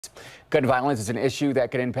Gun violence is an issue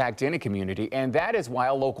that can impact any community, and that is why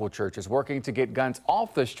a local church is working to get guns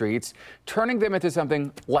off the streets, turning them into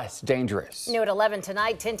something less dangerous. New at 11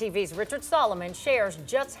 tonight, 10 TV's Richard Solomon shares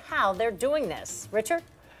just how they're doing this. Richard?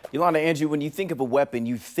 Yolanda, Andrew, when you think of a weapon,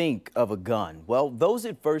 you think of a gun. Well, those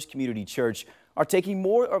at First Community Church are taking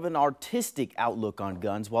more of an artistic outlook on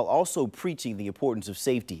guns while also preaching the importance of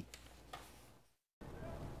safety.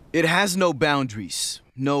 It has no boundaries,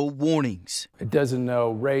 no warnings. It doesn't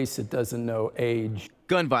know race, it doesn't know age.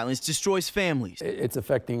 Gun violence destroys families. It's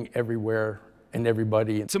affecting everywhere and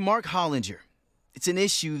everybody. To Mark Hollinger, it's an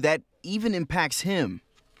issue that even impacts him.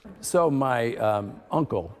 So my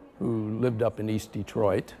uncle, who lived up in East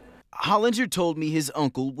Detroit. Hollinger told me his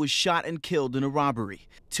uncle was shot and killed in a robbery.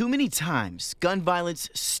 Too many times, gun violence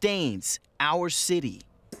stains our city.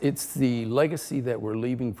 It's the legacy that we're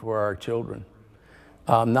leaving for our children.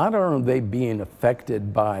 Not only are they being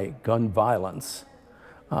affected by gun violence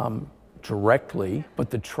directly, but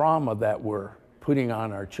the trauma that we're putting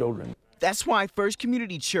on our children. That's why First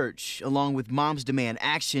Community Church, along with Moms Demand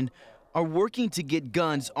Action, are working to get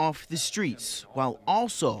guns off the streets while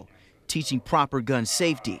also teaching proper gun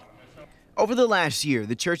safety. Over the last year,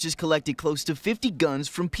 the church has collected close to 50 guns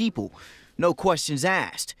from people. No questions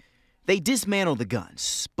asked. They dismantle the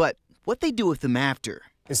guns, but what they do with them after.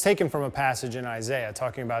 It's taken from a passage in Isaiah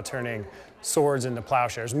talking about turning swords into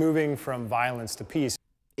plowshares, moving from violence to peace.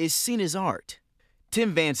 Is seen as art.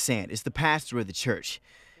 Tim Van Sant is the pastor of the church,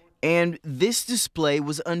 and this display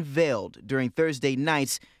was unveiled during Thursday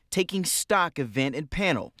night's Taking Stock event and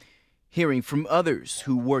panel, hearing from others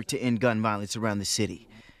who work to end gun violence around the city.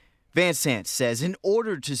 Van Sant says in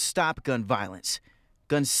order to stop gun violence,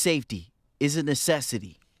 gun safety is a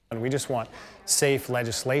necessity. And we just want safe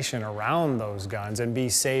legislation around those guns and be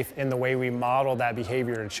safe in the way we model that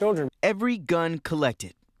behavior to children. Every gun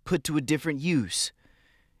collected, put to a different use.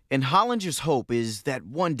 And Hollinger's hope is that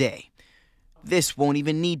one day, this won't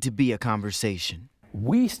even need to be a conversation.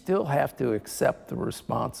 We still have to accept the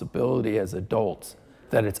responsibility as adults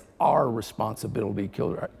that it's our responsibility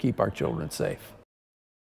to keep our children safe.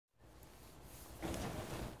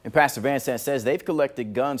 And Pastor Van Sant says they've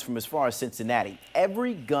collected guns from as far as Cincinnati.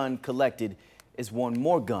 Every gun collected is one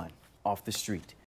more gun off the street.